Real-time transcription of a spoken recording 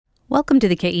Welcome to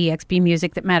the KEXP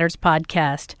Music That Matters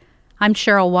podcast. I'm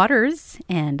Cheryl Waters,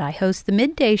 and I host the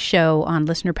Midday Show on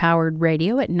listener-powered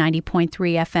radio at 90.3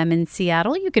 FM in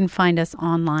Seattle. You can find us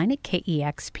online at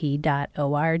kexp.org.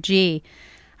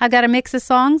 I've got a mix of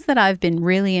songs that I've been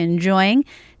really enjoying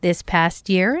this past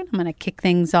year, and I'm going to kick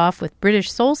things off with British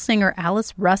soul singer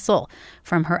Alice Russell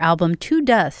from her album To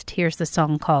Dust. Here's the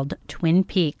song called Twin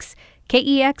Peaks.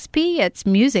 KEXP, it's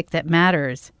music that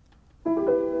matters.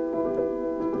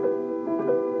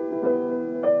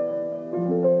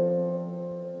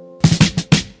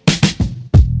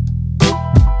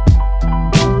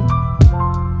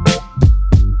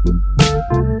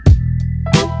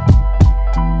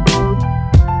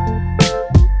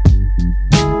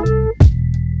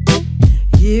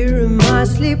 Here am I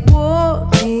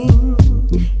sleepwalking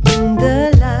in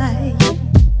the light,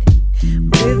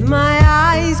 with my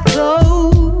eyes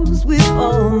closed, with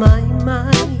all my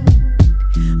mind.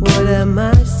 What am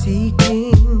I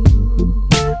seeking?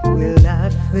 Will I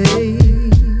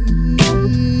fade?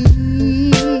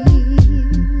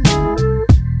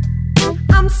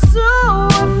 I'm so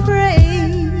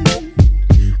afraid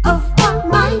of what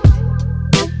might.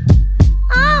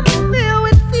 I'm filled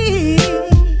with fear.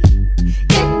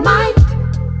 It might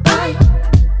bite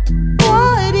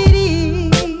what it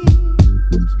is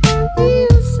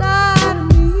inside of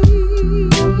me.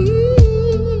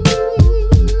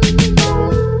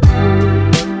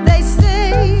 They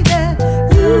say that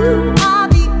you are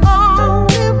the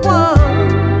only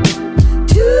one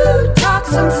to talk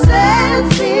some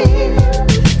sense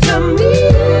into me.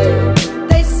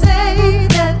 They say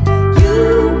that you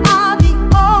are the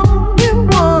only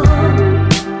one.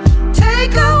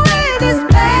 Take away this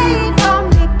pain from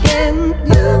me, can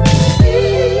you see?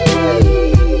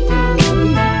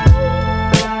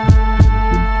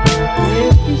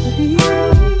 Can't you see?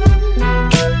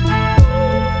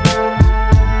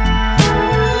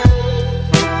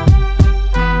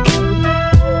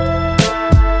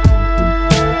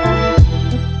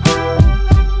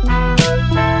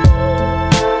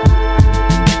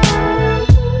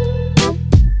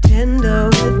 Tender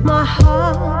with my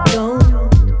heart, don't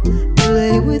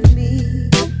play with me.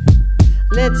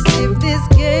 Let's live this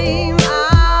game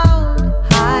out,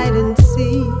 hide and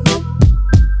seek.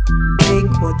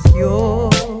 Take what's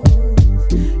yours,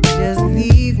 just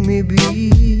leave me be.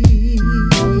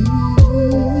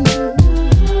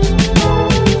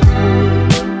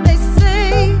 They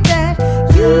say that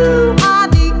you are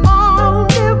the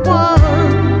only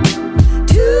one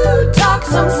to talk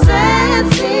some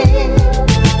sense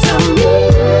into me.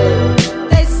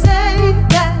 They say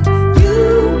that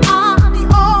you are the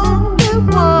only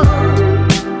one.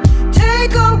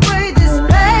 Take away this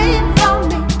pain from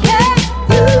me, can't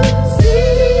you see?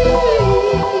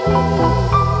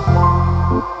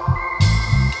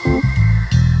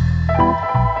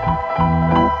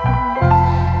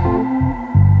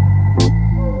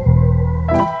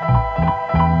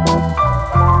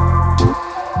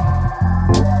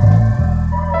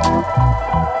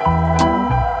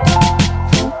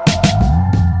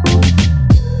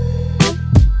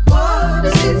 What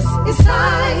is this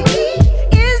inside me?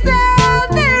 Is there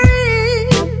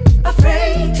is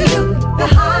afraid to look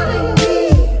behind me?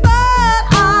 But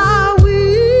I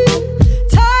will.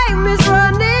 Time is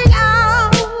running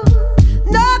out.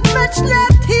 Not much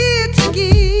left here to give.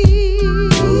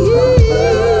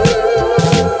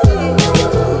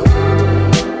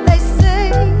 They say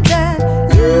that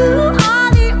you are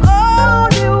the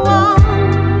only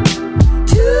one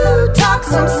to talk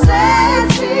some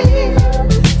sense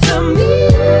into me.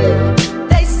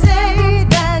 They say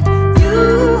that you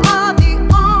are the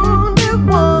only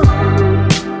one.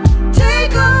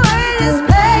 Take away this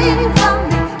pain from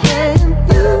me, can't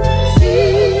you see?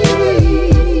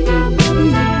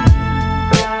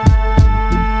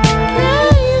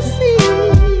 Can you see?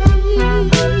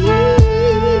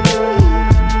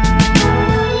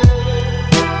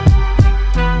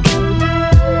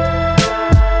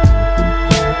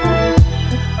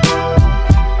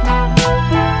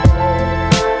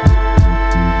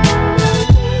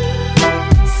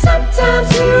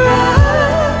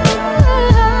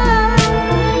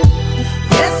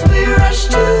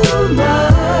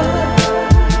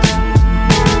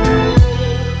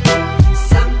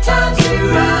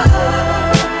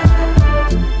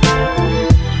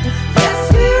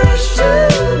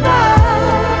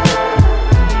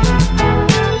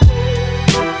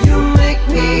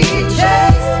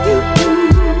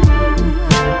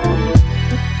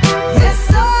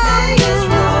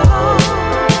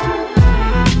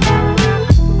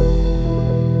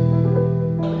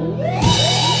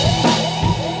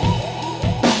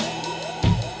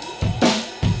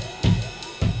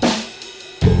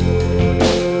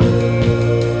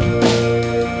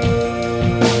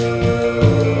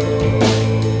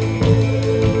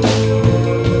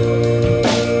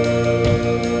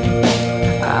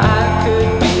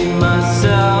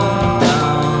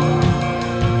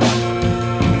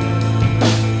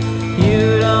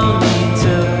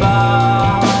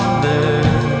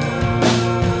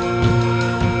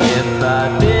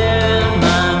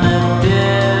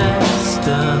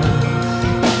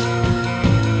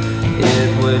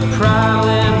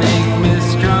 probably make me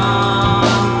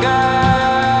stronger.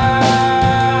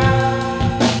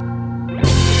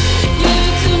 Give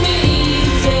it to me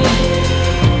easy,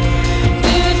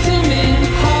 give it to me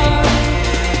hard.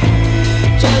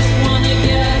 Just wanna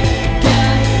get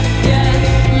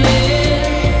lit,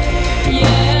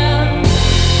 yeah.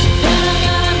 Then I'm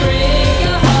gonna break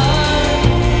your heart.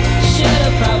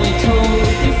 Should've probably told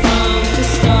you from the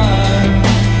start,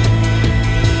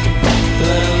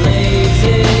 but I'm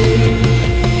lazy.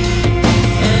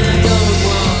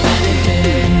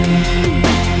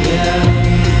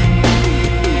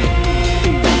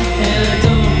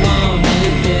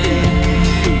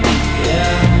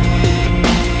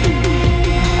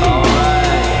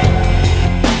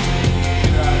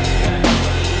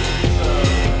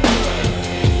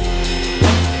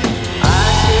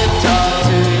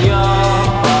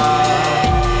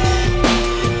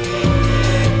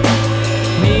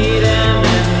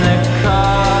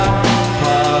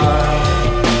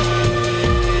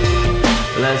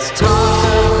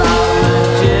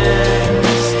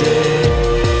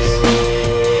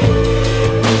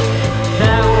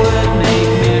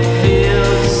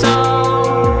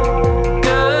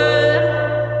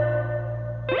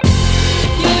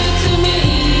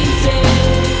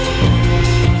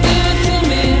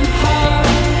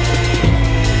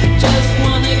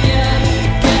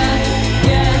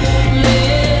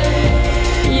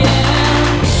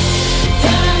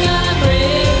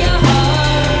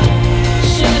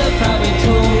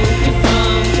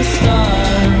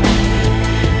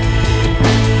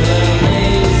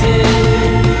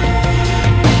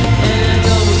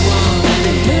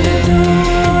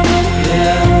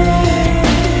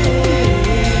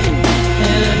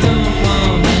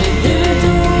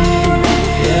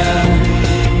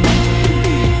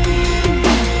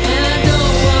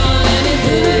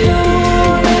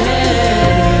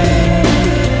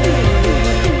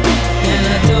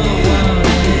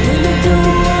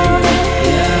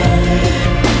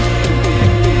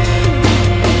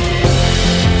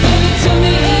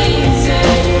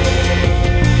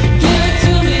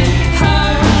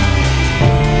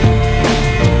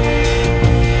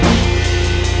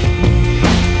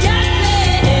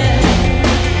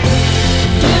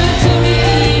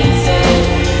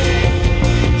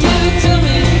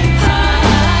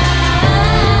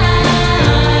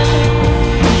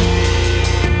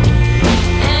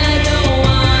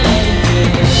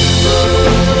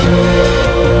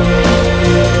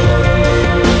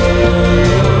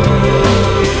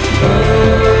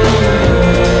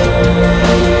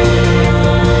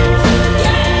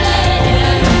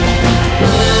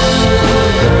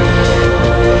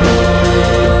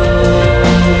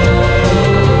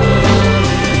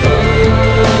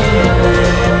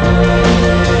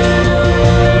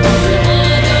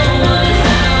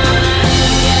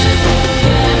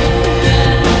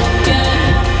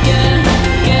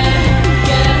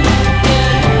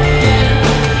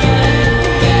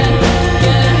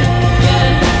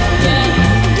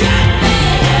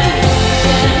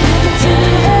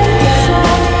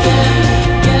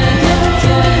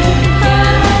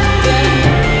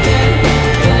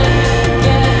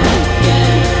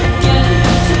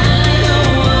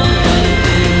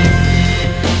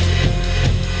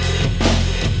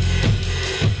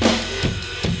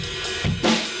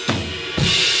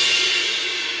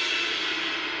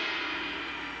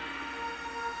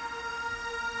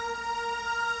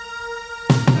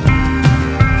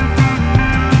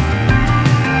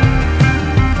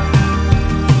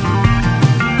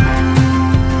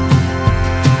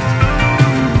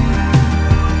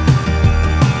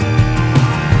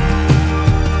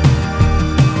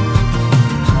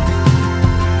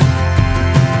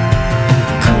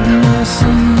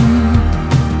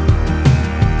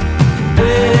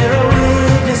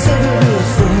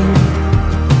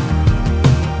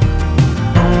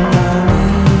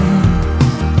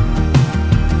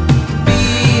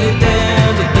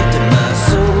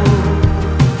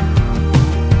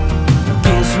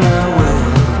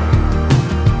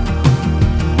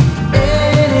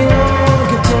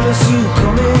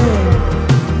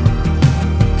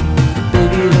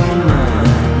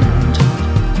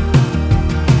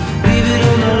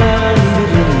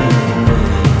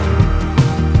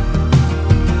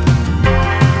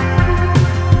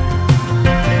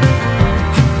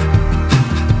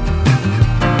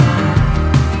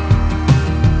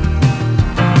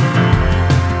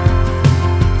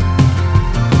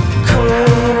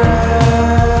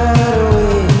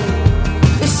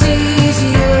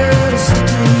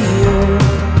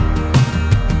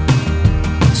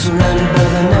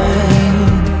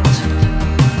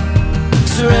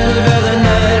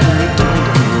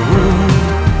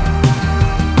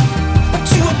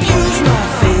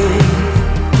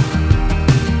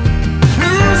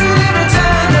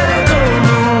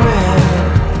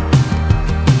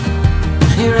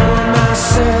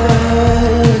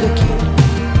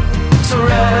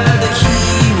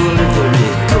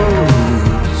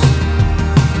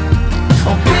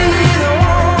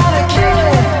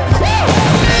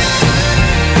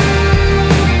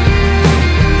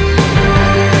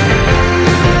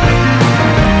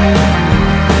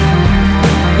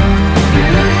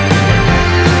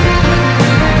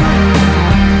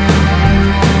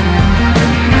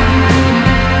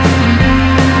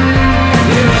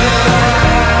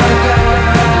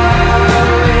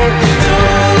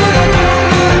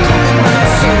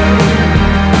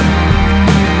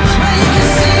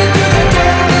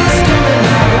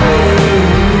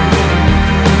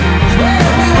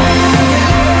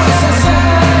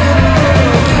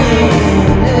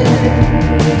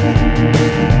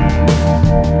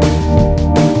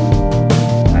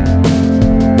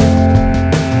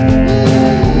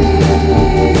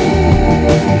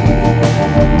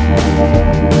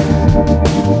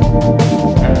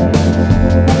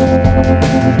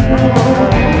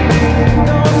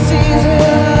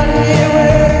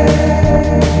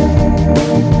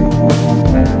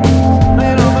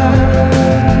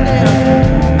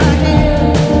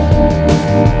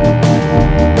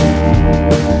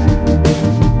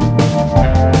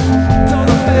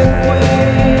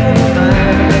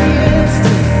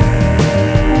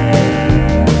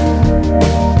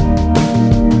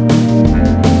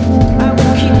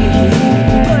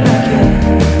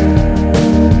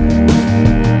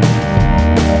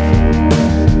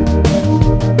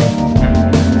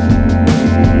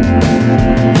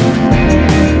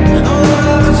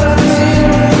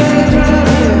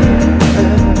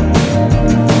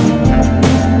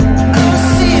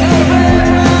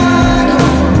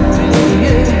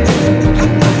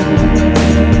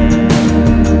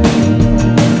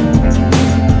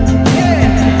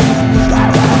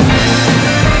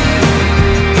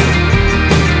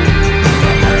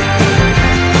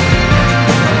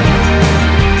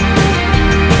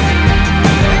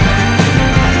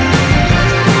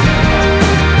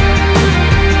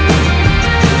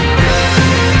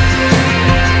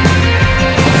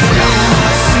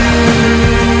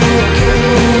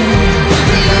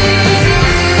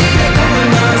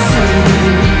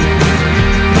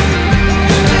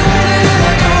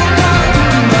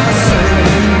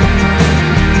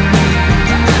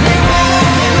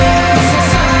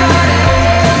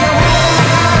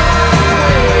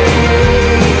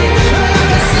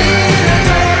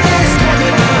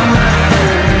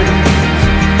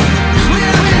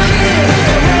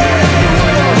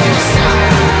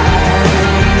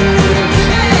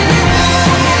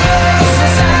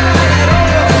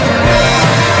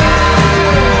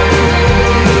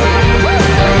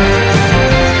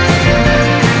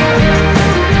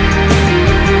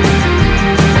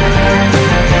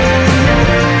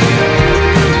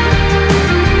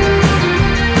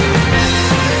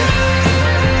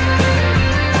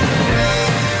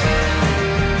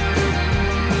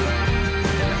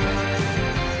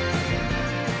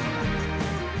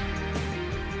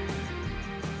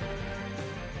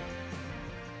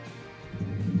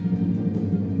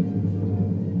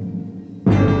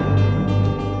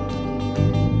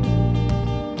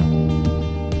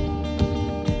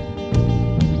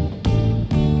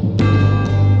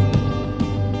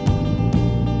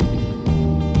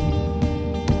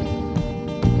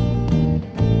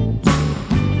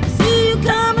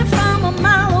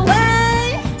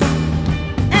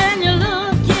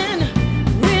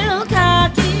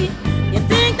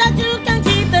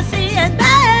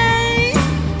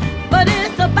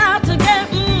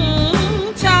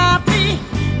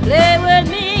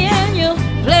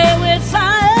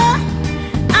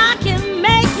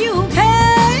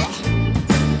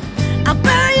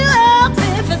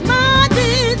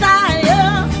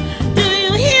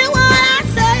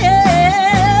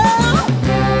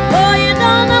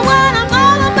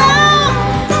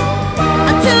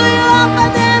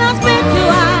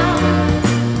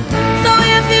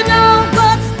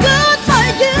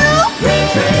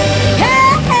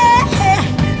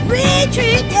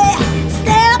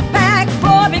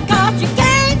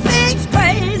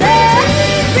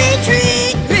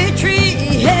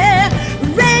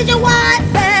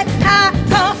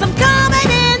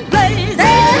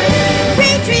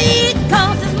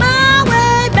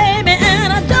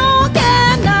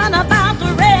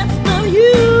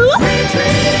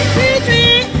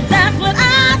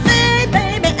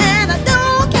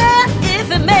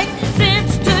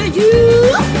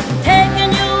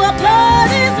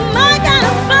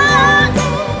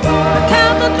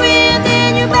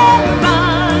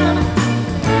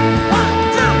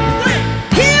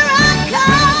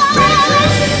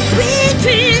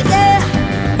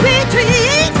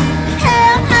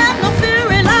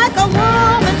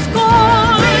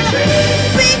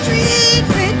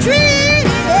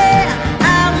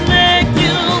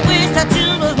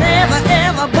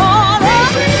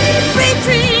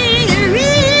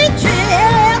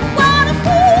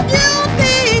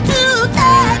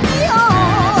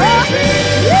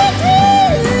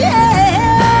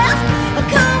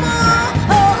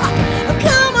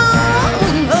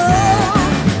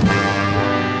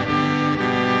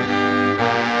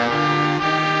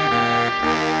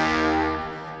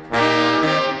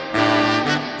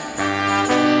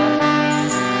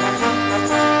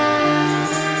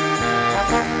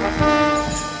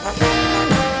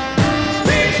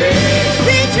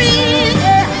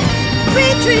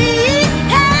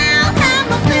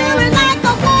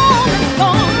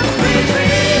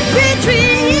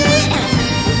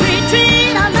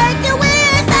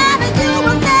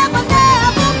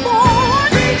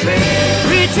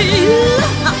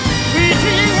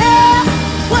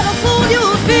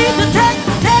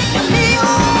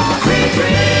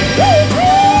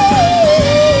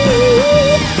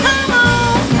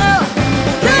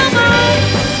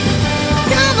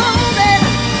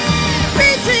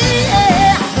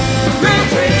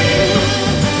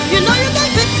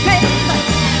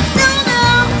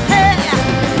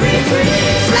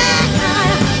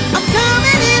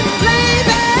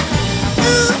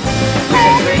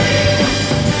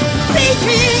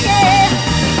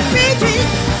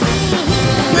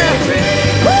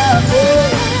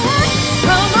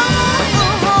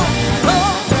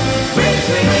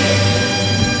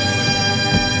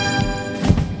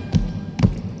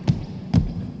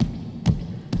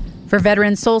 For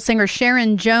veteran soul singer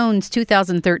Sharon Jones,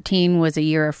 2013 was a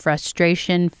year of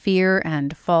frustration, fear,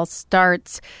 and false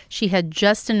starts. She had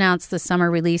just announced the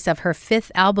summer release of her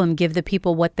fifth album, Give the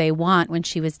People What They Want, when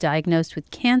she was diagnosed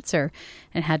with cancer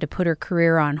and had to put her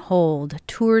career on hold.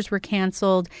 Tours were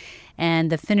canceled, and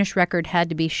the finished record had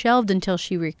to be shelved until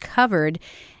she recovered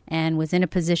and was in a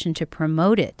position to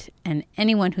promote it. And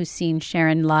anyone who's seen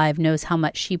Sharon live knows how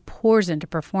much she pours into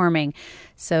performing.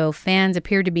 So fans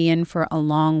appear to be in for a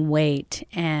long wait.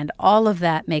 And all of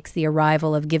that makes the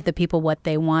arrival of Give the People What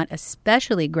They Want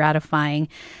especially gratifying.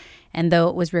 And though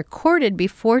it was recorded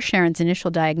before Sharon's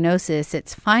initial diagnosis,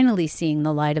 it's finally seeing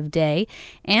the light of day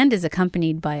and is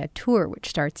accompanied by a tour which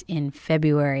starts in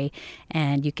February.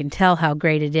 And you can tell how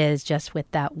great it is just with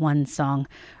that one song,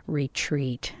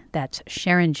 Retreat. That's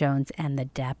Sharon Jones and the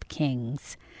Dap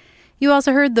Kings. You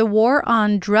also heard The War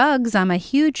on Drugs. I'm a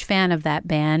huge fan of that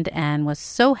band and was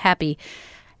so happy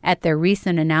at their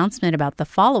recent announcement about the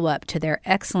follow-up to their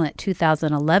excellent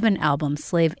 2011 album,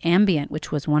 Slave Ambient,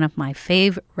 which was one of my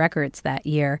fave records that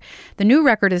year. The new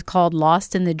record is called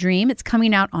Lost in the Dream. It's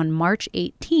coming out on March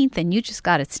 18th, and you just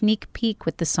got a sneak peek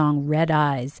with the song Red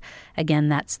Eyes. Again,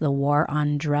 that's The War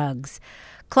on Drugs.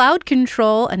 Cloud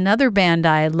Control, another band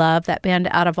I love, that band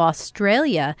out of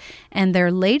Australia, and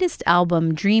their latest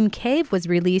album, Dream Cave, was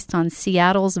released on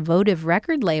Seattle's Votive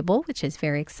record label, which is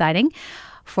very exciting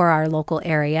for our local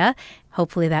area.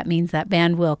 Hopefully that means that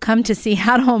band will come to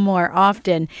Seattle more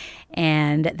often.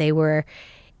 And they were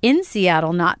in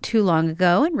Seattle not too long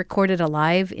ago and recorded a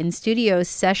live in-studio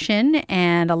session.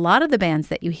 And a lot of the bands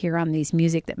that you hear on these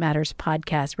Music That Matters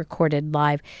podcasts recorded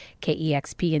live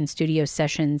KEXP in-studio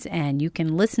sessions. And you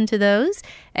can listen to those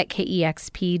at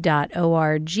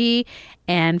kexp.org.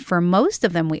 And for most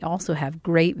of them, we also have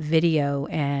great video,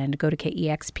 and go to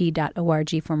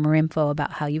kexp.org for more info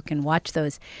about how you can watch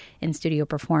those in-studio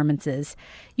performances.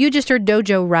 You just heard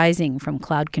Dojo Rising from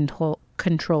Cloud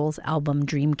Control's album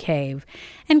Dream Cave.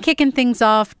 And kicking things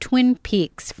off, Twin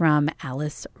Peaks from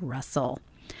Alice Russell.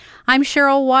 I'm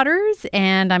Cheryl Waters,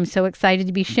 and I'm so excited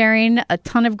to be sharing a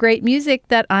ton of great music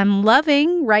that I'm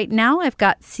loving. Right now, I've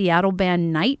got Seattle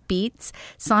band Night Beats.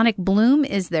 Sonic Bloom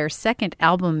is their second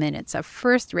album, and it's a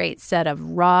first-rate set of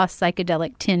raw,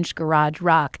 psychedelic-tinged garage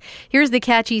rock. Here's the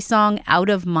catchy song, Out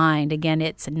of Mind. Again,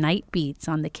 it's Night Beats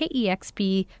on the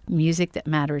KEXP Music That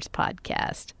Matters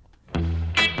podcast.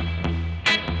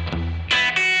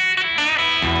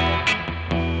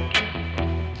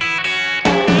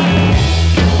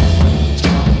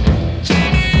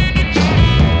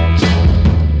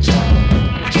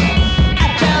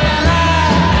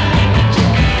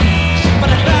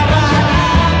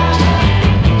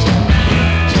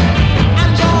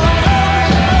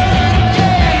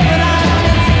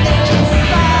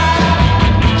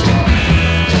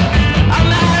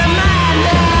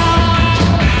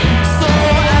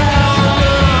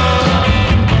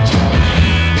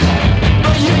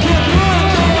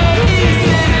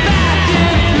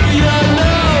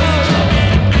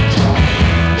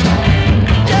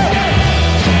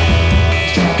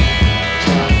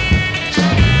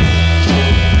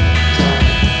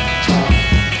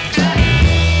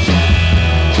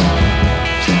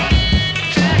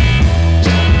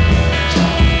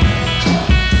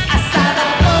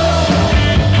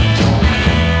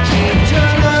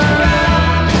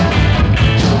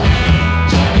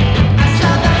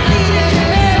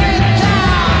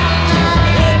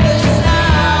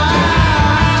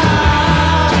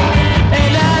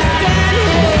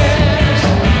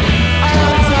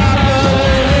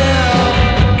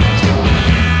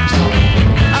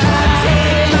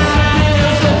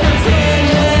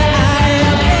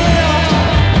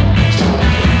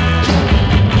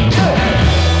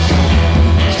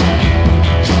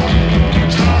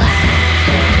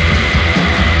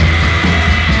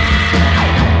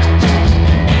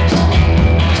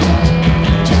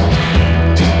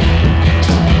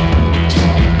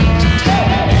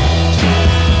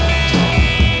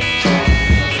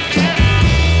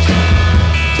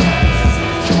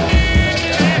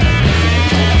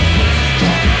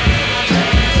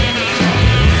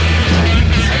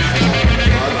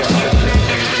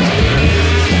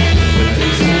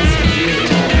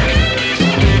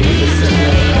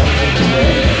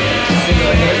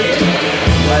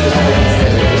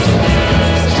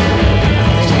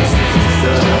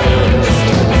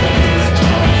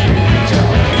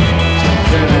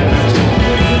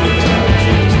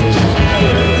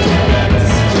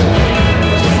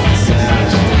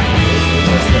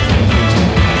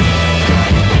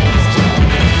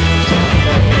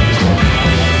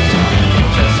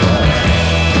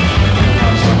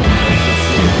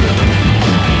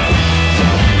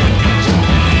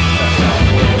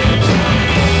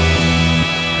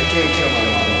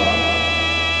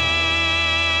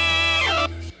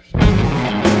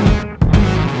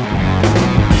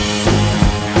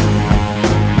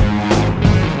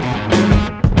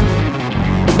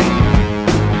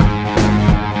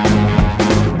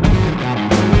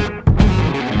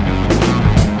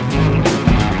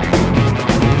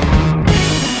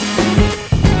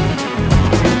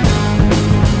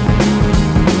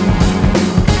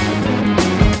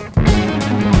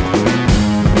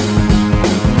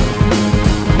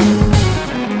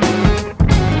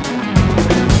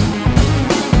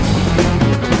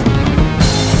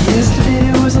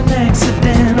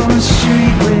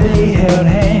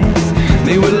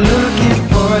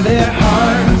 their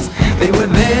hearts. They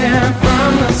were there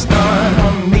from the start.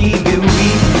 On me, get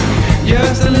weak,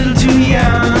 just a little too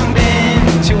young then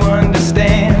to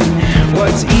understand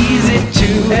what's easy to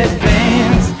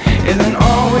advance isn't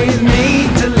always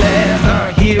made to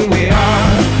last. Here we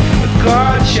are, the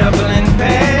card shuffling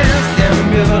past,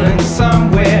 ambivalent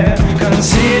somewhere,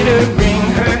 considering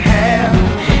her half,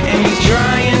 and he's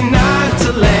trying not to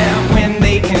laugh when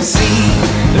they can see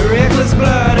the reckless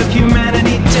blood of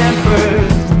humanity tempers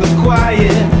the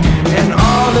quiet, and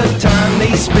all the time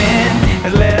they spend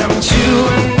has led them to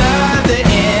another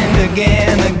end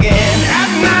again.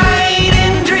 At night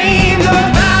in dreams of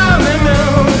the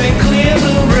moons and clear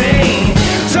blue rain,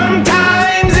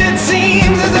 sometimes it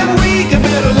seems as if we could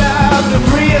build a love to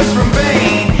free us from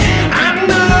pain. I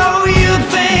know you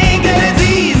think that it's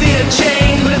easy to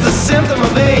change, but it's a symptom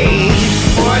of age.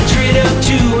 Portrait of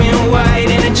two in white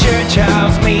in a church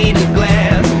house made of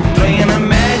glass, playing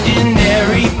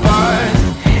imaginary parts,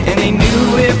 and they knew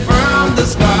it from the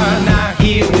start. Now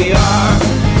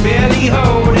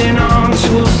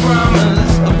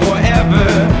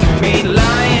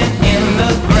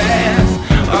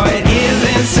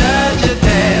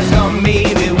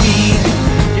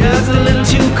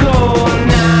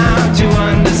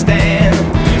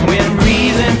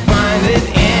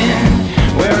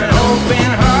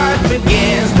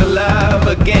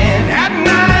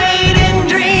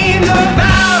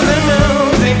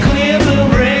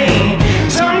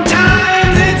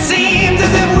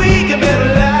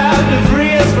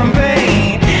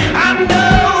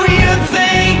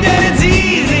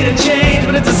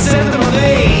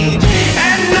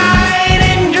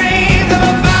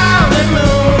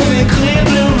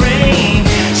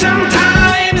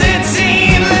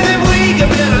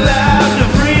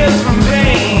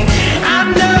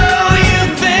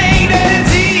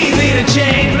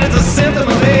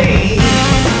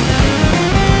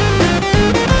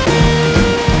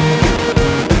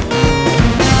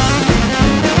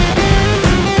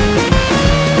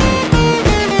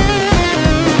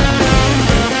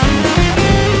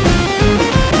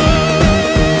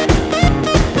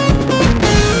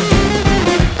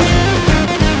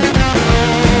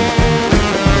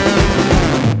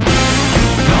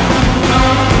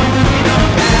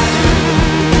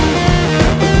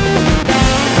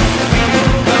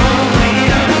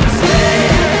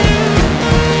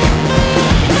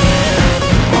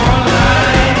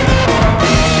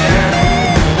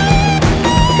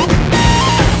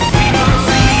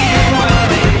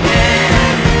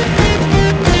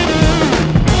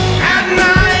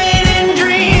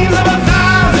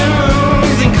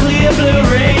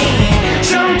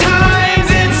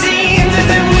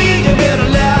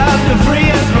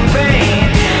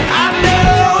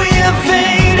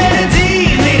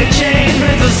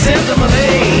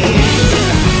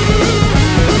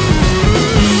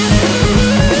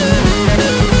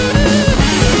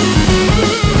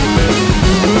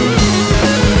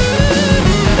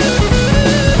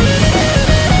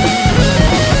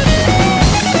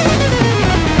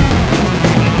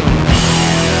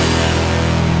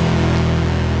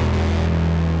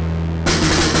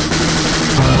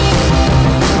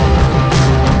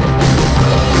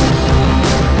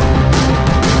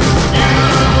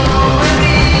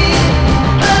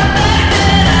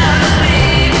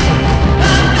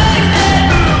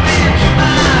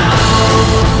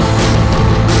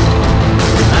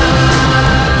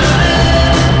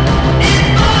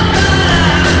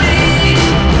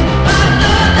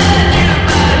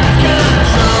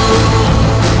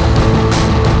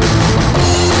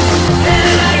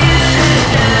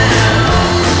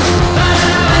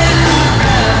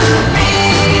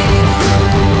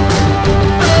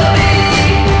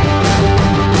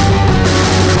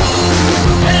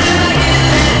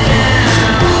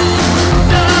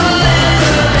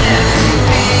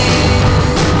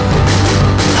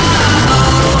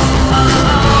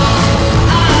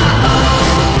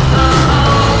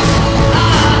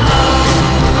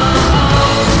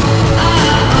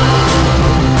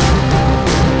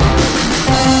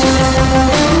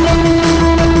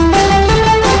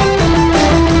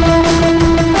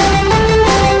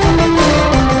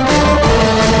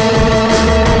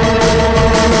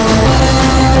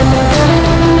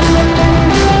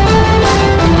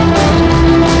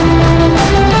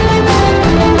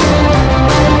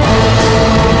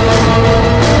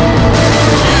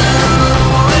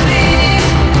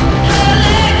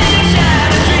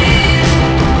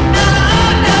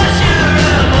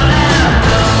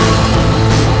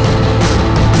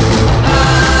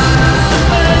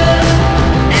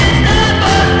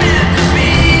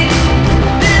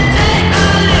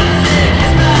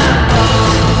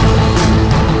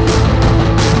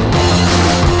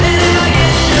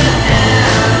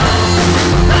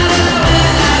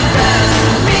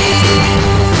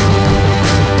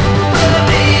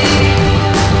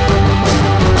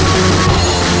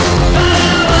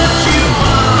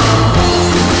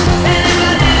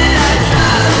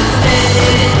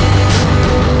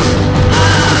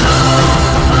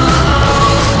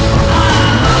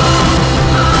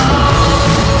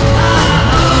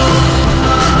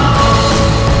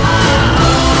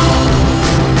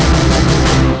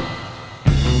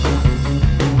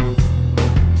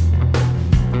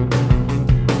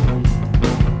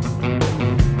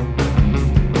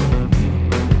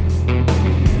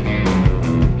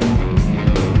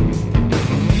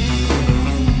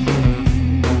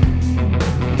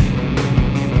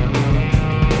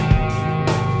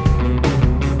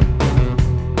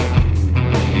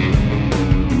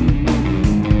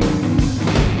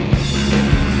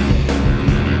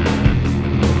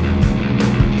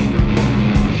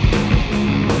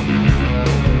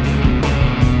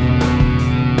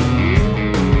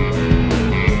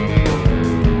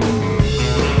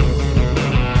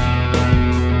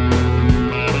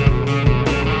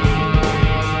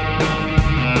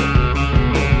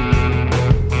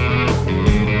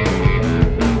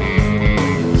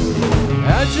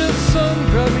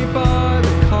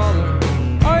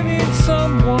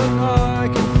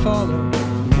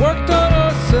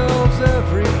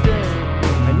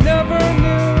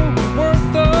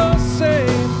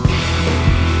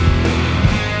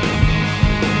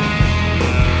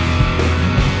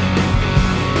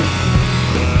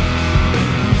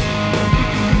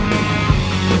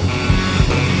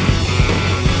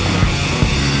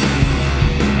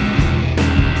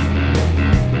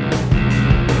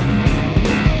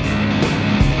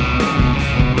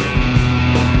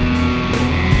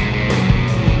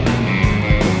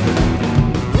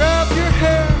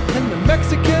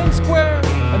square.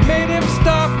 I made him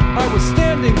stop, I was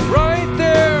standing right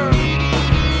there.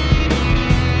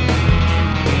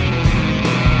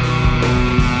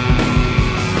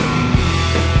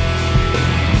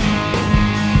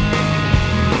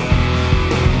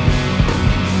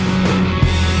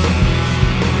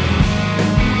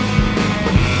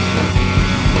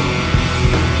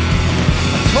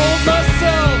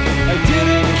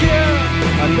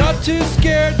 I'm not too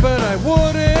scared, but I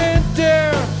wouldn't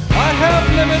dare. I have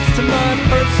limits to my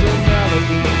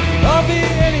personality. I'll be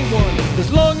anyone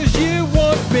as long as you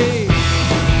want me.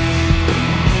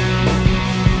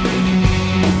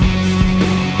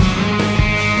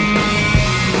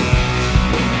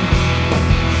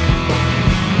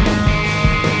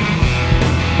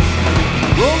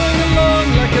 Rolling along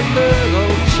like a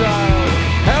little child,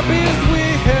 happy as we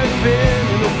had been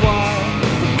in a while.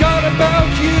 Forgot about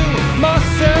you,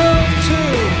 myself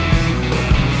too.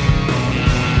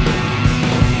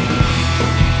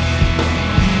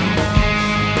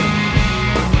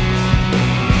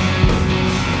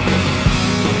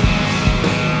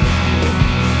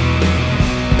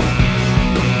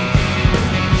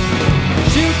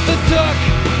 Shoot the duck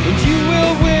and you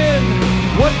will win.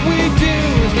 What we do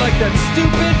is like that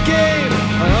stupid game.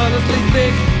 I honestly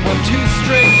think I'm too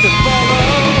straight to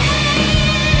follow.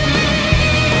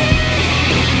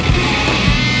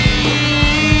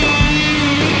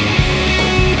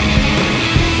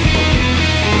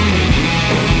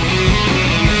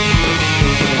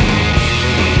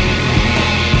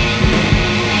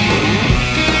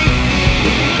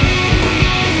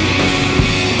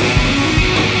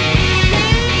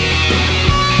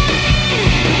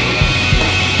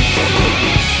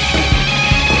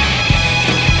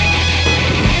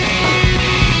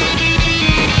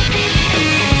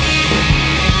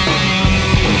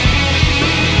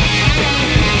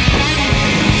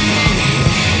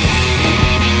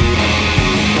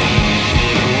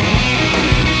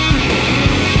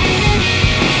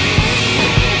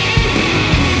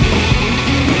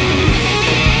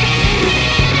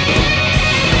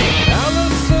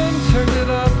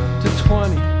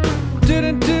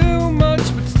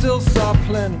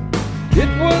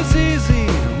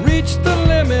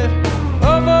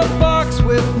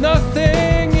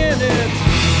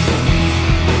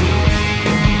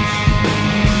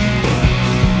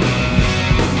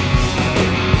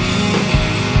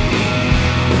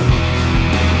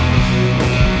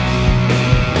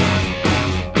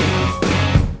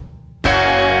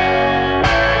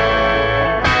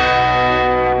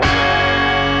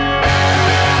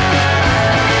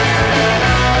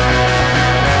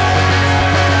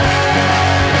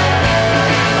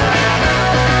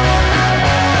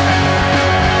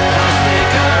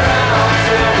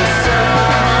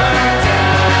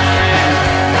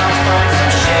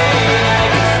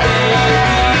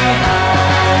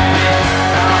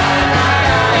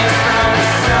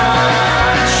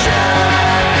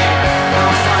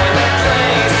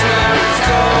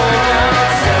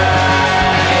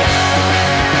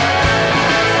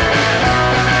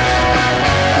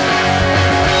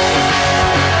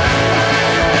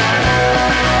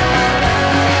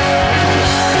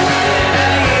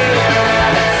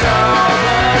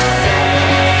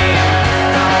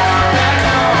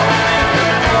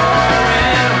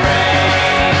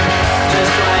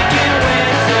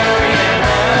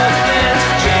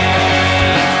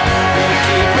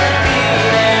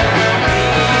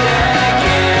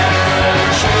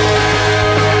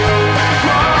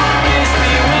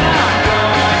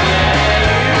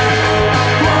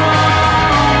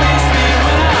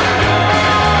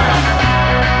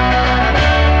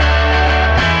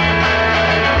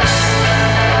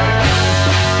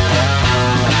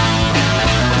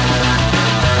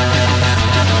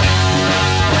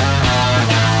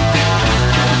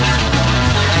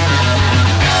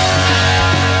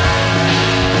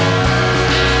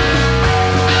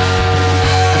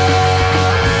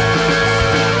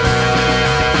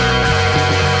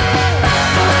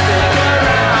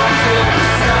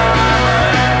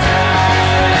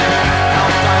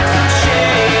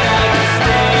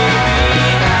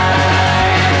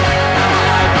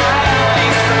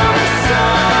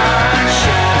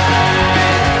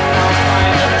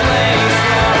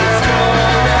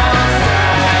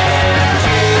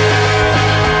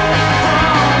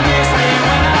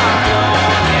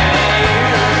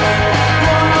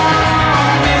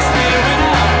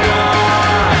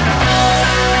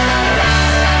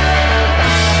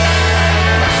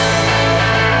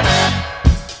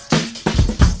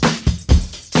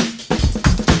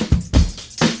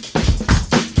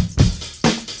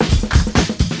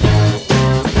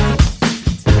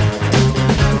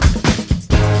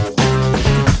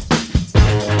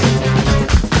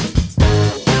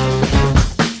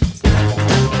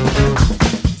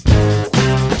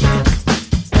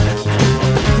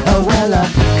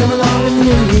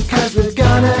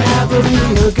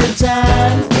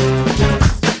 inside.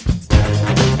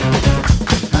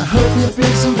 I hope you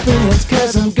bring some friends,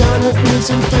 'cause I'm gonna bring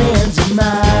some friends of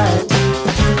mine.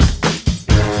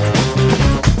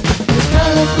 It's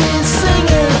gonna be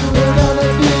singing, we're gonna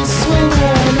be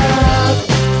swinging out.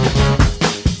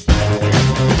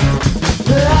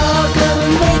 We're all gonna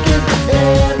make it,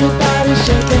 everybody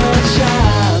shake and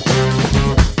shout.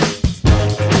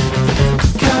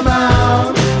 Come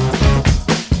on,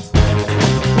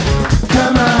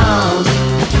 come on.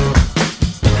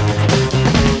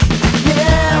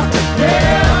 Yeah,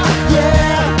 yeah, yeah,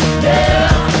 yeah,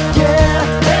 yeah, yeah,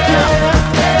 yeah,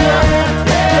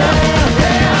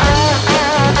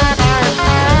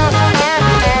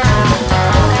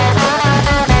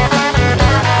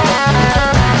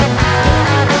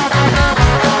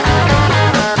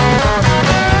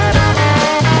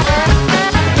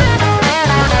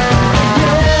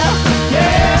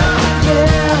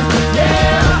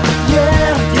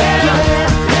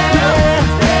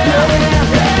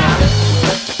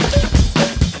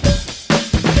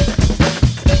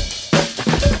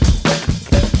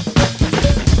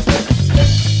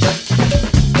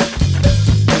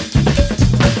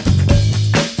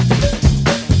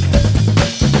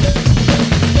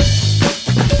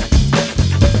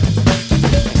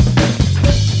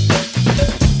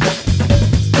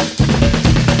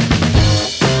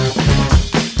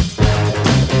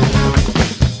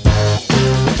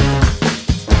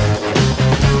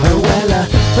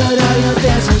 put on your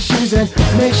dancing shoes and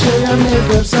make sure your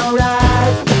makeup's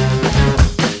alright.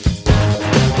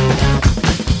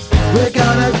 We're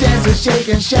gonna dance and shake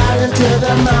and shout until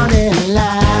the morning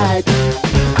light.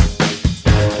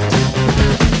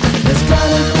 It's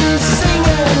gonna be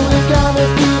singing, we're gonna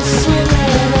be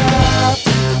swinging out.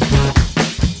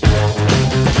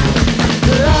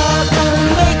 We're all gonna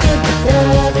make it,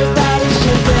 everybody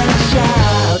shake and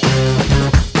shout.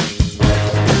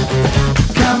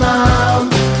 Come on,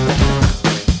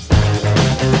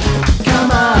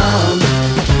 come on,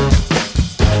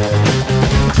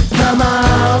 come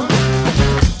on,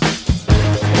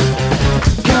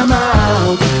 come on,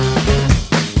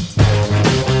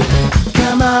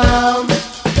 come on,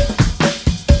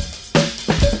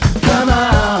 come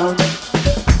on,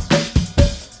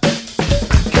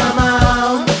 come on,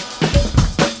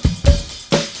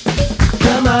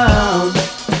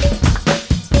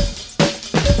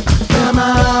 come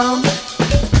on,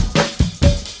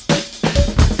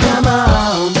 come on, come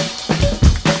on,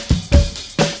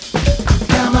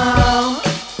 come on,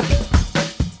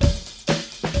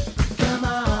 come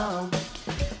on.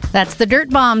 That's the Dirt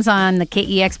Bombs on the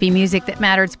KEXP Music That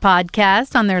Matters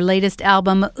podcast. On their latest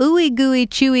album, Ooey Gooey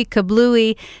Chewy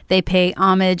Kablooey, they pay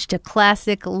homage to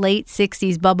classic late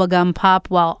 60s bubblegum pop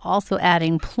while also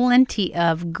adding plenty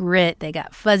of grit. They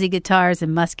got fuzzy guitars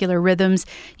and muscular rhythms.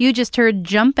 You just heard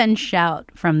Jump and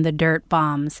Shout from the Dirt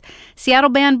Bombs. Seattle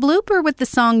band Blooper with the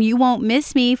song You Won't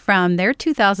Miss Me from their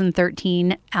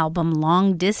 2013 album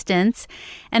Long Distance.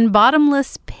 And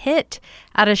Bottomless Pit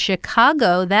out of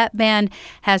Chicago. That band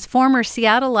has former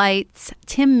Seattleites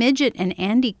Tim Midget and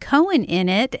Andy Cohen in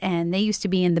it, and they used to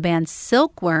be in the band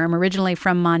Silkworm, originally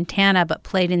from Montana, but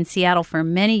played in Seattle for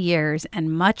many years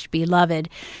and much beloved.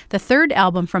 The third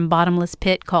album from Bottomless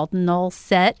Pit, called Null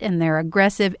Set, and their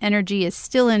aggressive energy is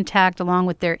still intact, along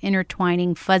with their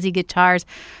intertwining fuzzy guitars,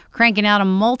 cranking out a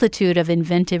multitude of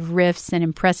inventive riffs and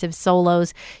impressive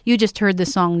solos. You just heard the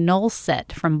song Null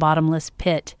Set from Bottomless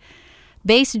Pit.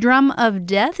 Bass Drum of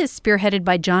Death is spearheaded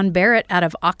by John Barrett out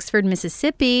of Oxford,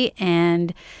 Mississippi,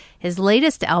 and his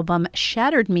latest album,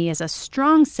 Shattered Me, is a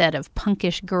strong set of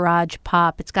punkish garage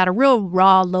pop. It's got a real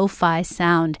raw lo-fi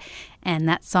sound, and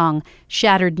that song,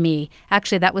 Shattered Me,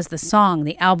 actually that was the song.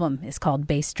 The album is called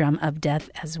Bass Drum of Death,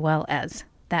 as well as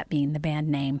that being the band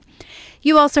name.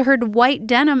 You also heard White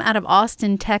Denim out of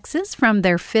Austin, Texas, from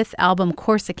their fifth album,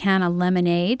 Corsicana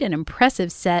Lemonade, an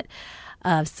impressive set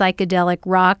of psychedelic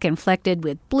rock inflected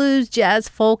with blues, jazz,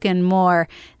 folk, and more.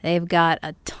 They've got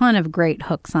a ton of great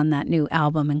hooks on that new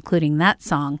album, including that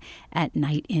song, At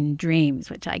Night in Dreams,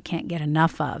 which I can't get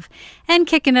enough of. And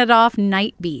kicking it off,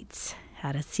 Night Beats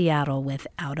out of Seattle with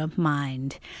Out of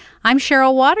Mind. I'm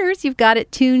Cheryl Waters. You've got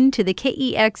it tuned to the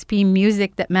KEXP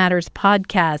Music That Matters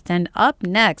podcast. And up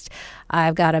next,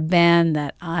 I've got a band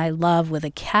that I love with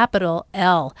a capital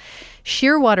L.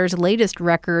 Shearwater's latest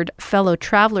record, Fellow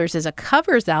Travelers, is a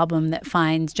covers album that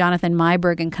finds Jonathan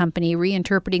Myberg and company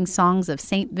reinterpreting songs of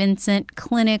St. Vincent,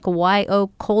 Clinic, Y.O.,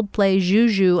 Coldplay,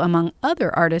 Juju, among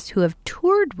other artists who have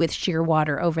toured with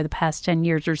Shearwater over the past 10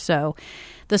 years or so.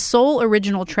 The sole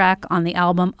original track on the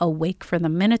album, Awake for the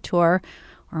Minotaur,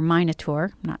 or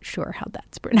Minotaur, I'm not sure how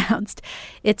that's pronounced.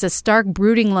 It's a stark,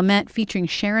 brooding lament featuring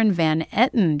Sharon Van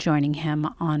Etten joining him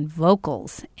on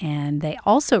vocals. And they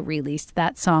also released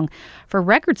that song for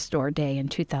Record Store Day in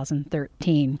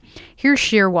 2013. Here's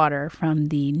Shearwater from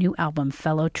the new album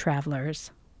Fellow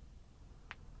Travelers.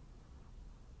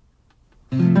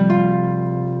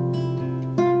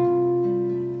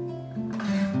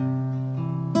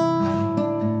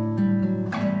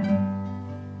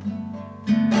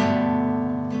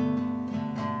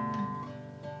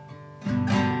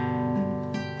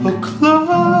 A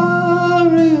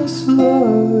glorious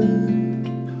light,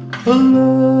 a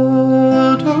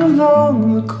ladder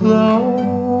along the clouds,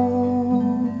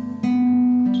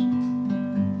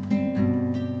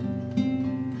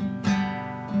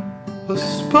 a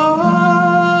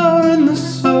spire in the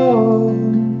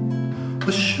sun,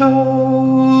 a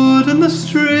shout in the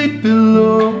street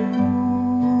below.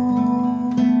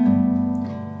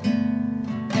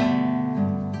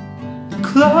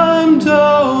 Climb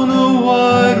down a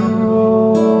wide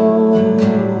road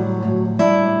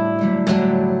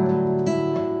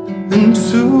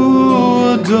into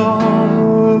a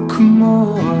dark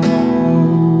mine.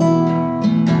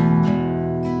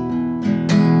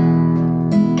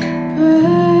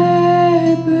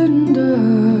 Paper and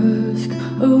dusk,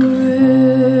 a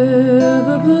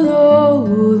river below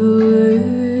the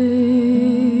lake.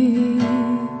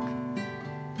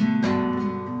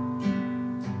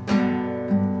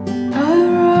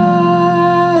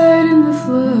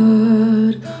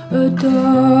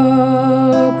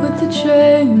 Dark with the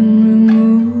chain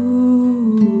removed,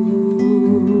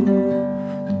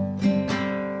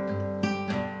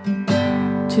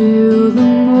 till the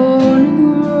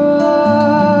morning rise,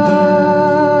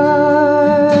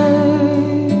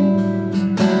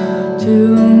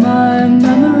 till my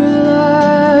memory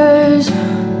lies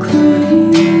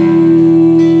clean.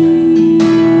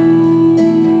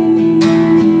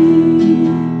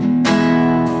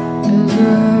 As I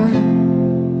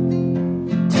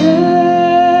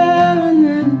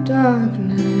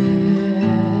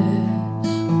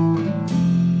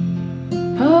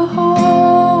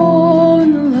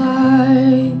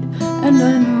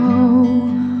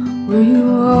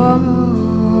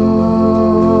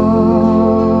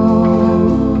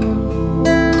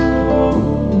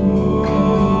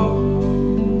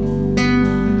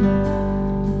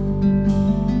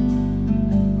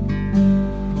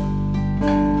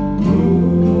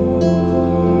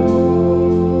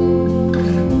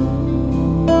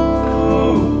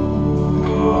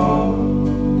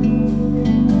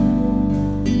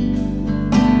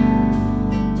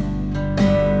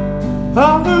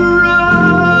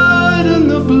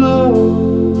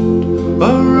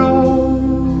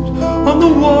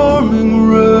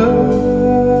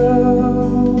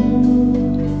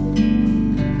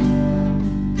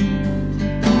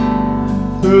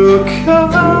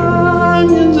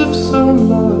canyons of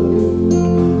sunlight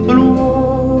and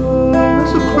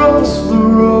wires across the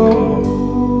road.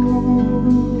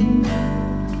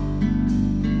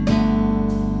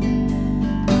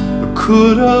 I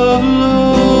could have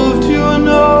loved you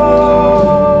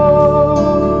enough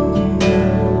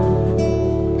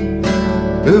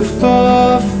if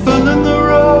I fell in the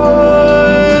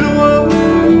right way.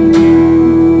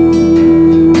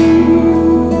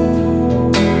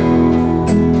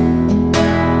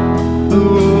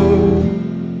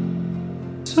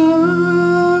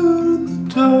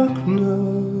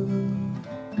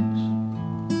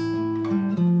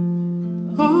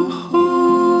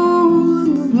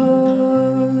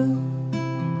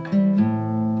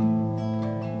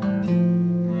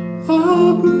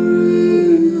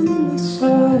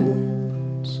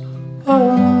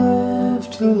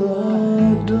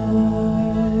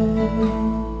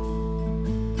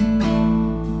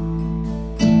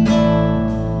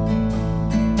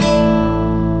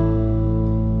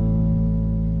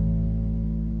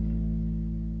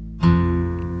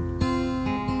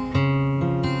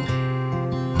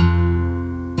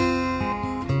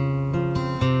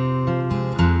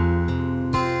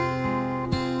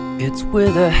 It's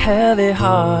with a heavy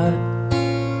heart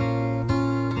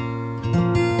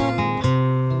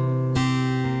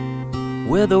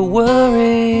with a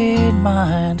worried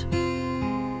mind.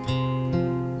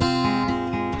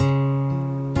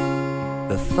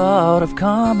 The thought of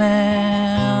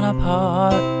coming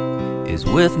apart is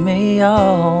with me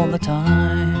all the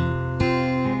time.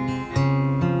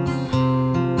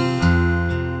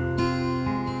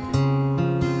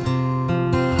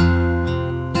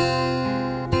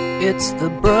 It's the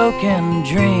broken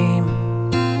dream,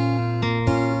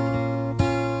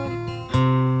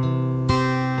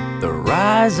 the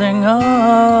rising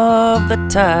of the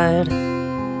tide,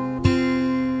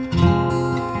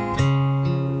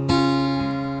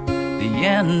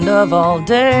 end of all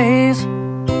days,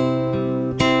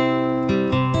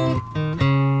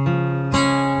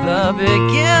 the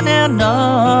beginning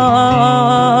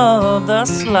of the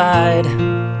slide.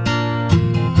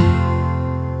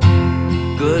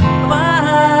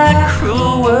 Goodbye,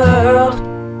 cruel world.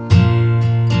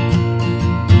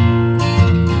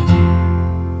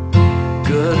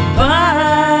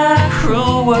 Goodbye,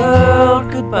 cruel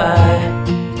world, goodbye.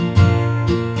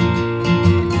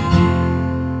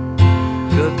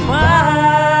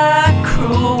 Goodbye,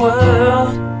 cruel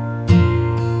world.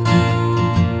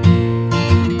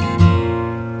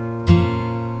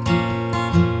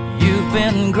 You've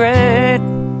been great.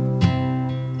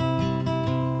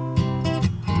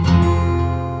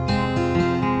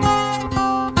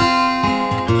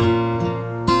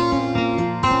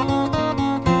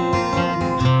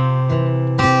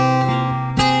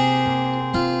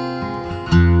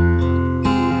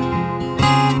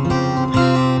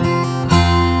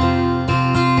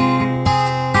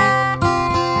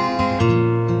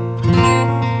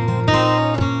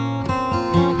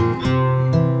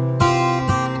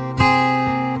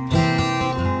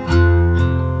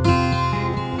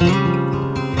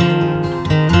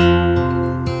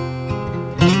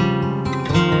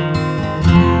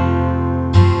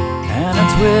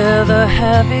 With a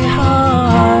heavy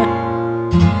heart,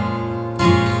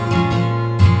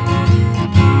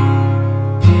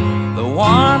 the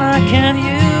one I can't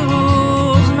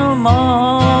use no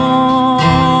more.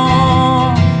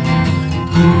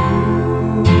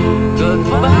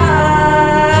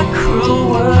 Goodbye, cruel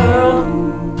world.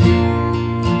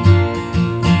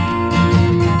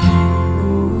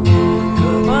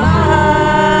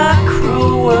 Goodbye,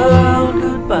 cruel world,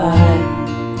 goodbye.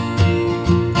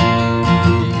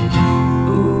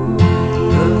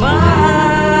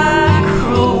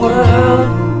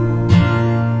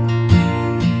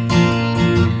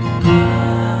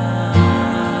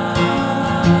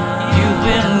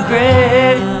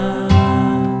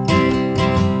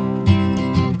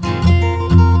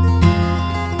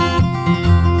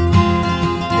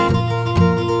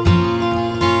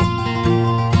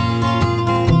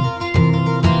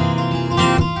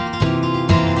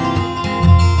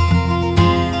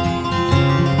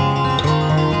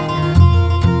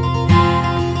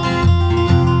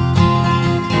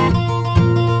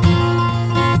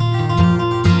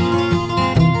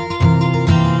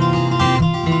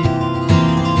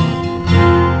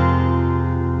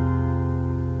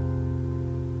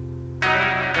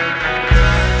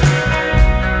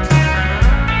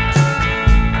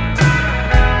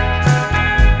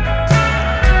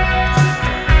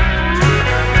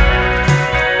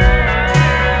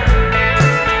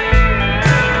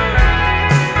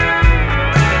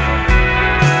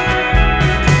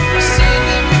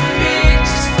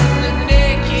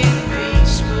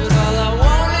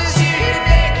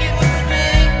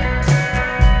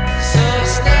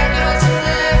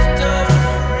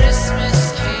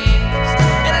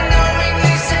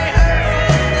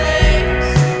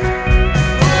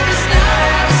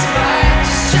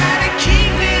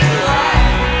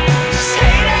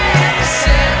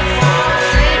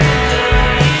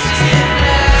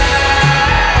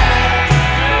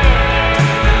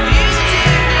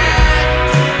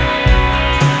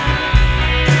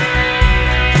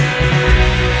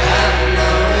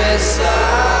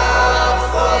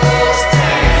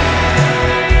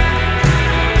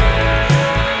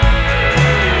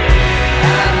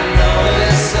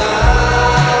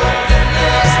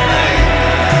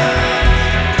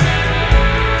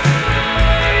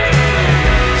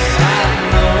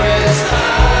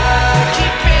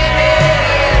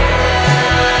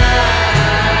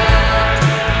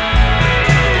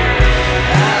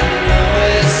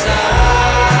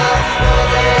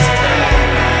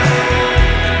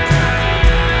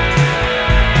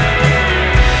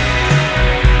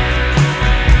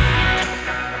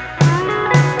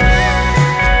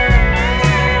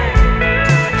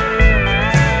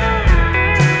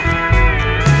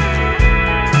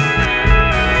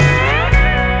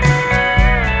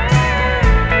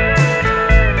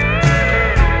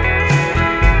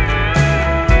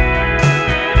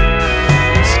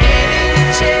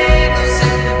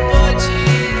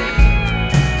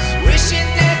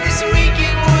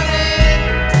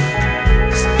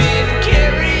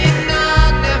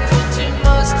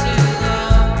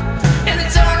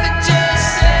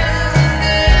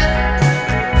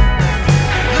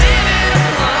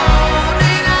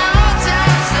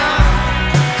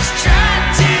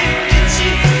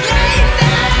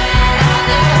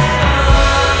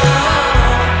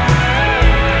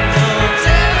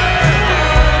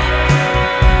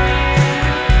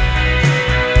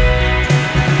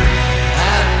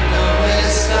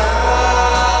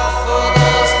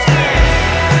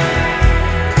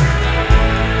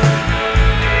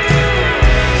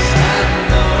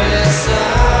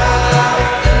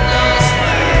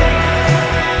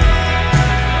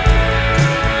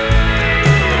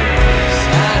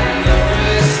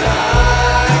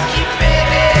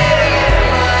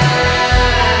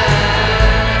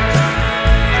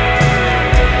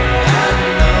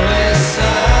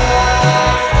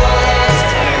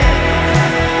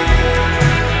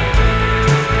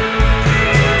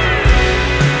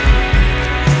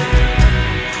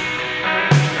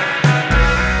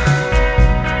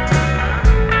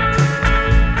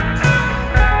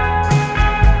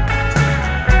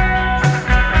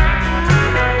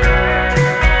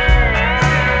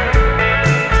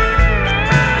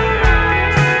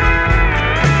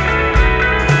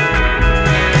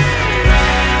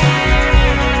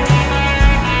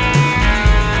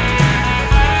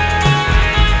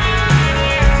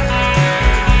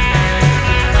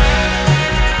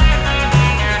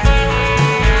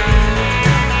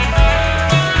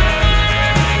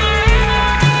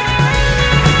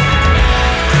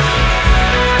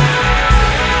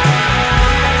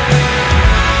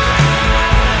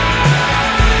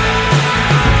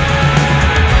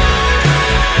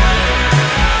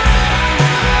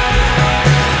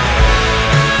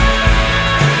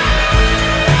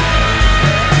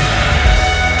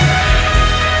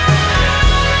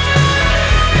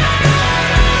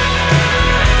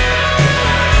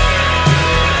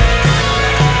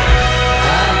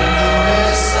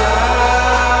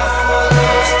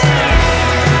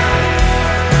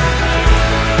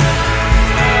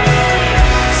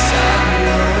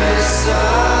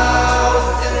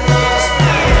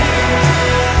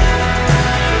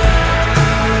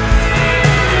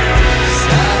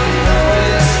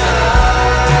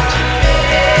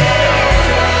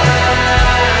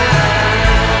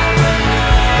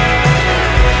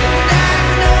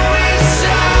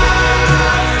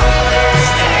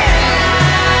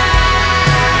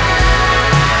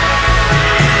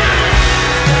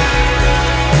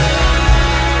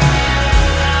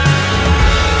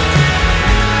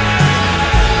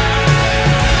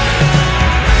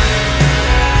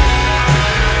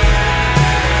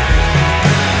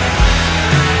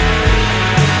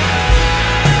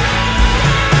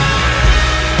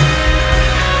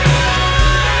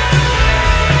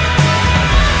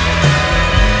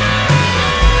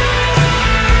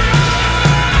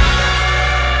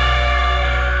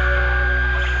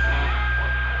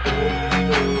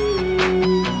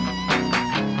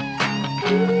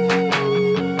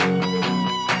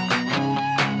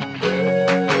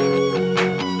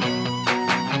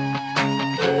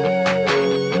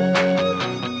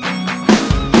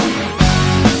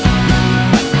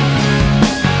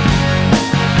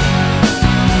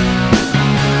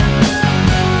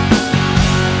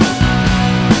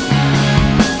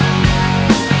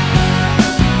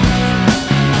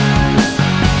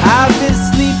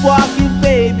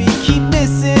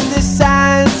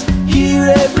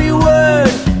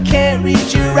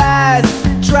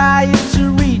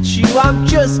 I'm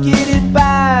just getting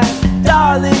by.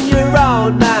 Darling, you're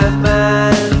on my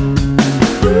mind.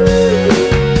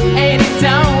 And it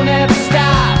don't ever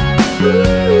stop.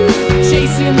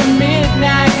 Chasing the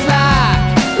midnight clock.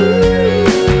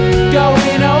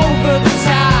 Going over the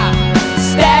top.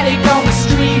 Static on the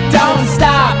street, don't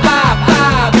stop. Pop,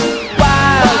 pop.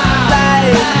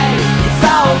 Wildlife, it's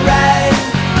alright.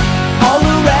 All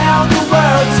around the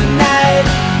world tonight.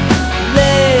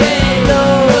 Lay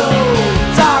low,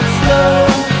 talk slow.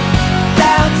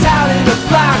 Downtown in a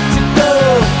block to go.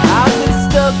 I've been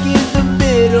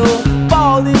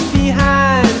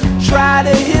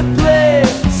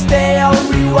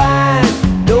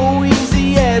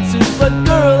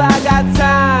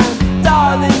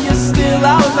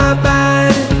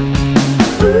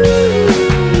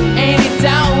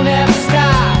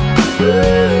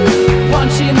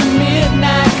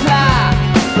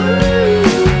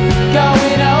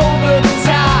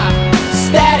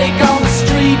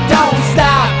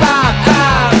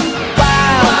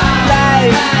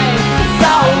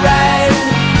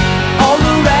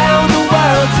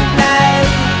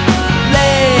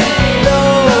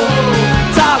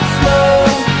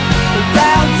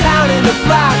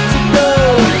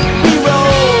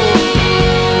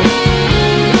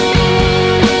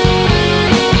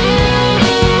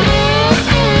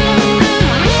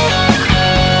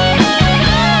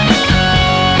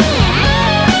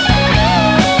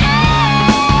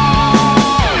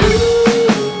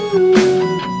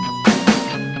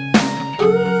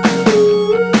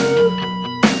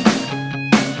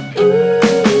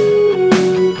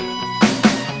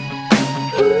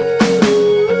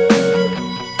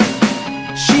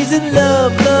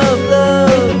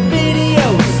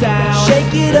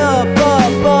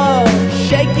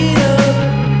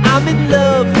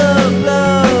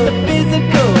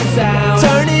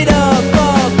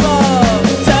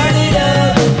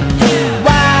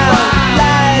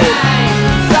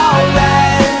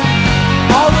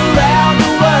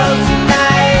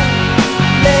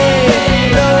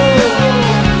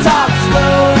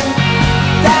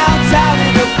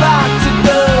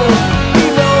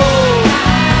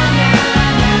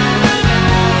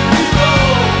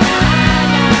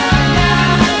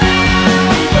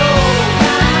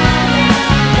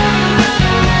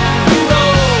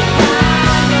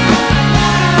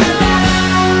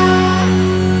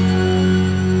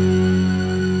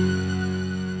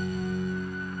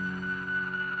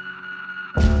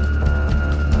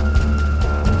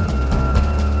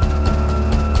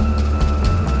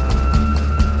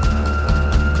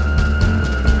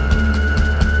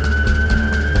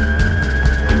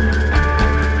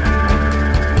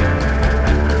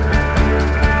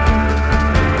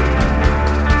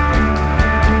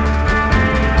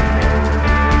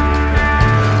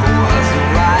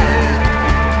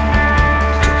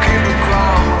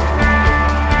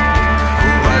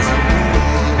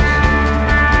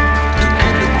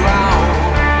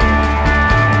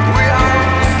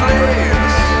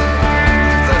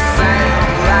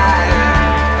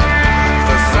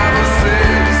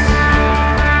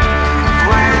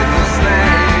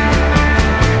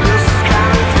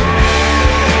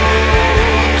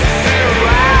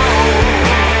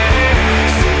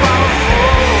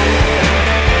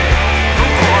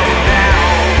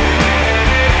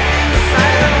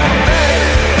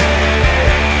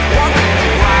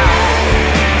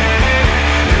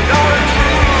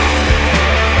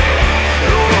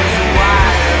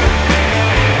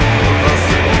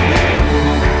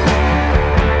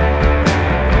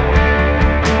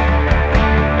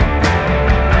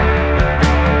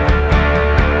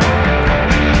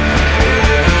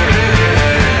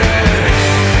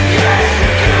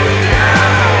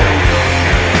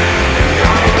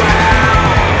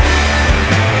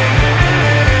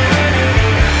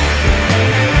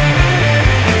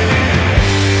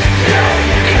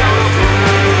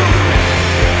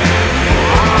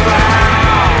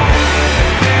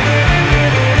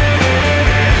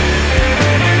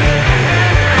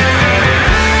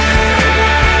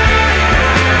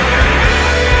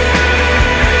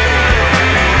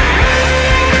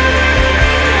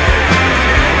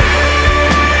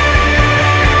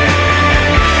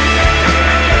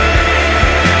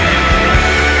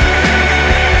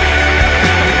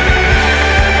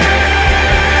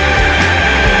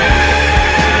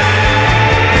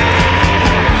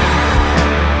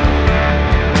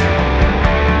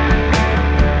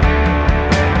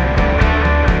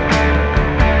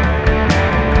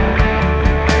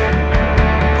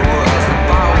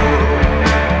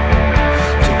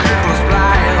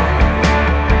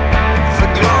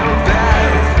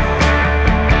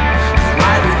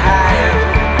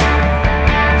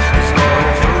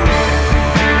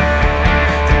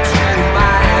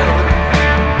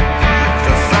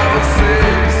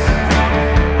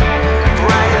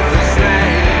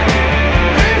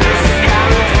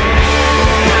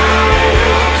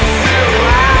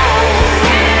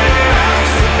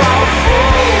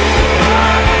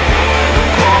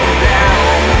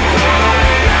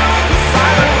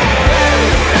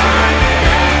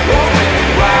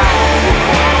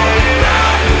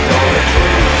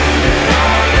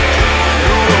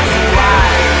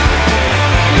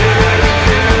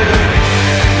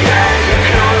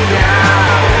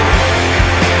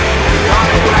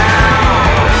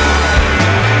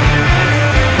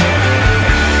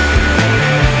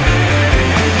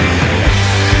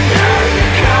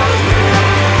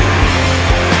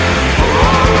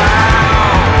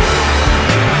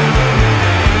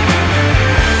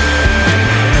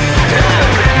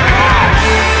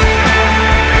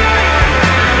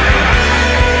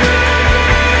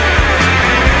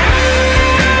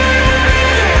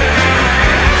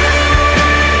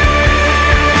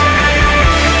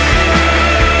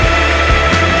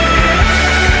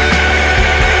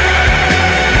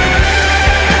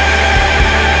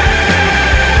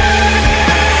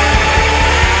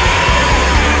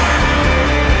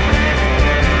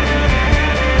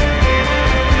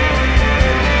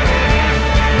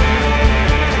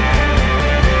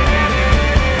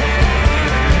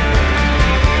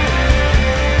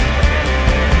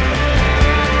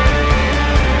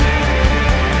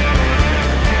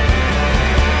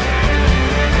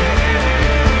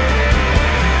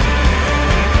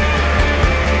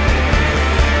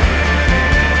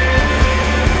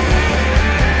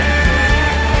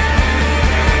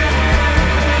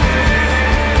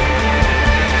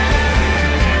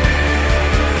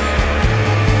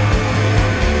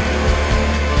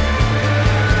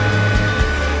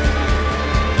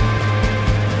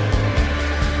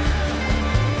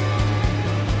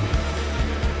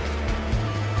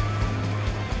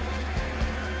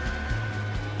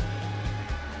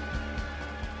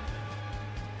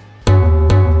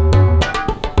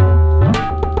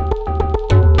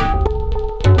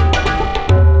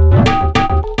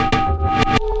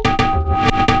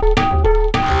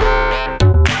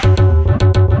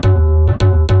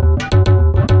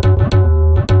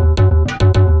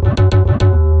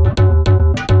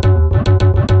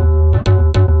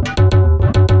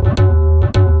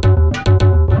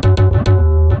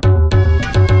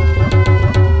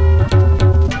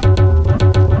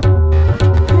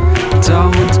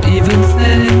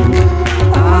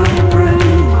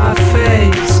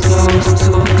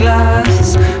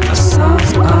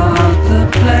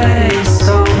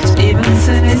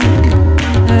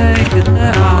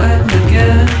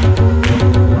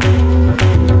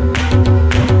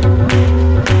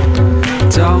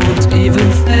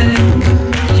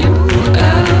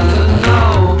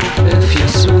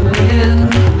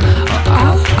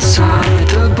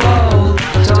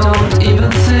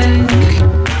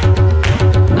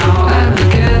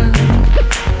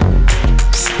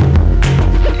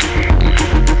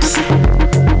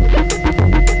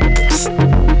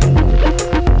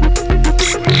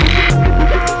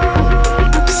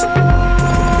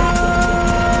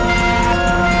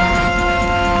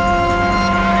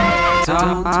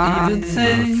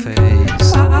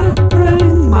place. I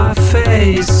bring my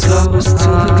face close to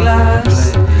the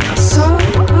glass. Some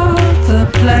other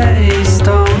place.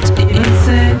 Don't even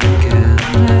think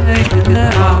it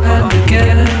now and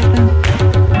again.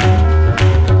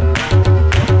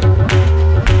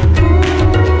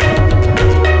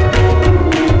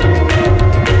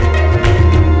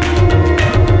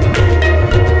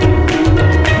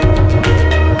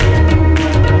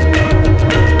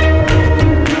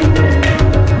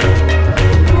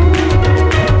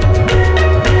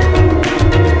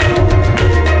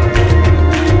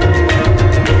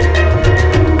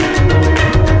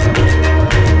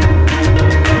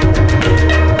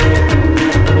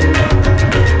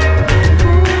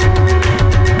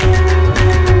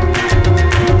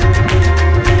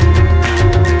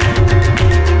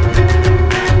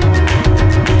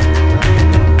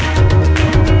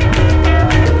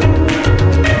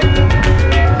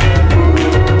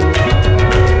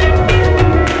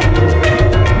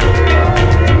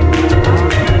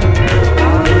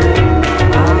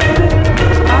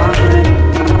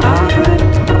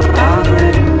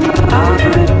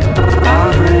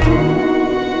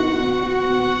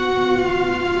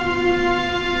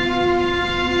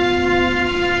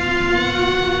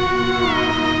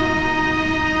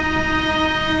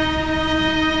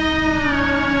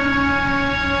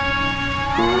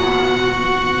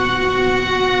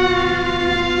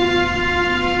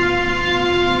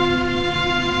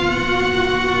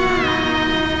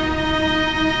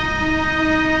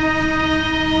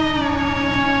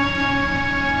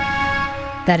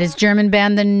 That is German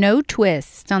band The No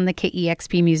Twist on the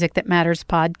KEXP Music That Matters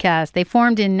podcast. They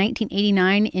formed in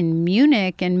 1989 in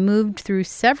Munich and moved through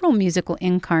several musical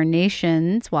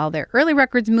incarnations. While their early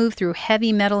records moved through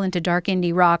heavy metal into dark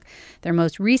indie rock, their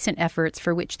most recent efforts,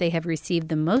 for which they have received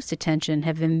the most attention,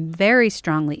 have been very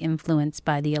strongly influenced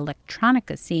by the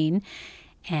electronica scene.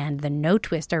 And The No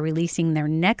Twist are releasing their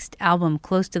next album,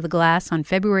 Close to the Glass, on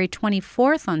February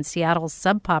 24th on Seattle's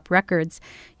Sub Pop Records.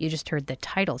 You just heard the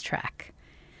title track.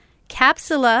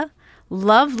 Capsula,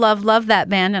 love that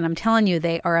band, and I'm telling you,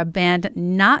 they are a band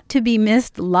not to be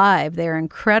missed live. They're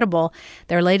incredible.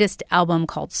 Their latest album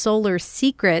called Solar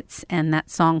Secrets, and that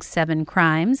song 7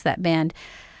 Crimes, that band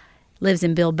lives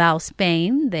in Bilbao,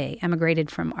 Spain. They emigrated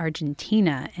from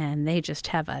Argentina, and they just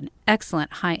have an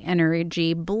excellent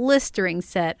high-energy, blistering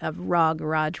set of raw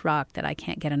garage rock that I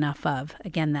can't get enough of.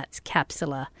 Again, that's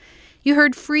Capsula. You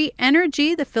heard Free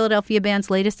Energy, the Philadelphia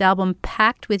band's latest album,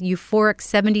 packed with euphoric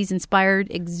 70s-inspired,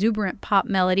 exuberant pop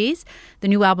melodies. The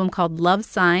new album called Love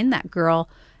Sign,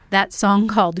 that song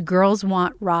called Girls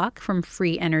Want Rock from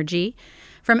Free Energy.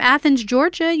 From Athens,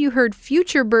 Georgia, you heard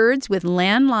Future Birds with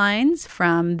Landlines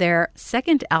from their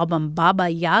second album, Baba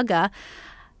Yaga.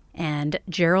 And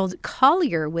Gerald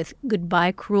Collier with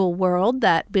Goodbye Cruel World,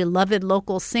 that beloved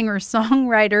local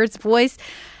singer-songwriter's voice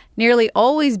nearly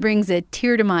always brings a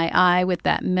tear to my eye with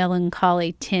that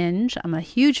melancholy tinge. I'm a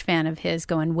huge fan of his,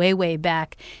 going way, way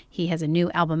back. He has a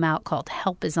new album out called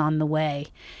Help Is on the Way.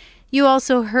 You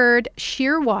also heard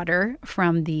Shearwater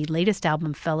from the latest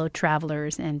album, Fellow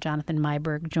Travelers, and Jonathan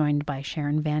Myberg joined by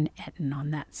Sharon Van Etten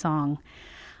on that song.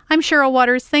 I'm Cheryl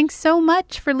Waters. Thanks so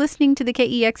much for listening to the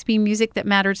KEXP Music That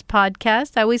Matters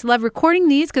podcast. I always love recording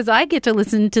these because I get to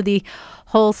listen to the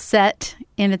whole set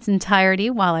in its entirety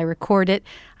while I record it.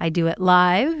 I do it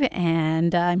live,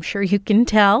 and I'm sure you can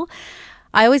tell.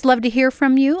 I always love to hear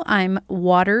from you. I'm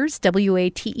Waters,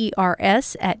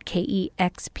 WATERS, at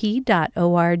KEXP.org.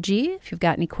 If you've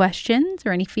got any questions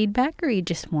or any feedback, or you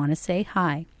just want to say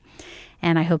hi.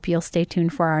 And I hope you'll stay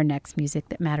tuned for our next Music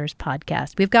That Matters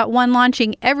podcast. We've got one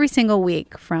launching every single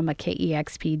week from a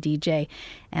KEXP DJ,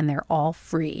 and they're all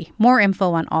free. More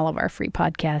info on all of our free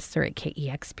podcasts are at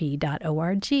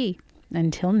KEXP.org.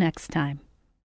 Until next time.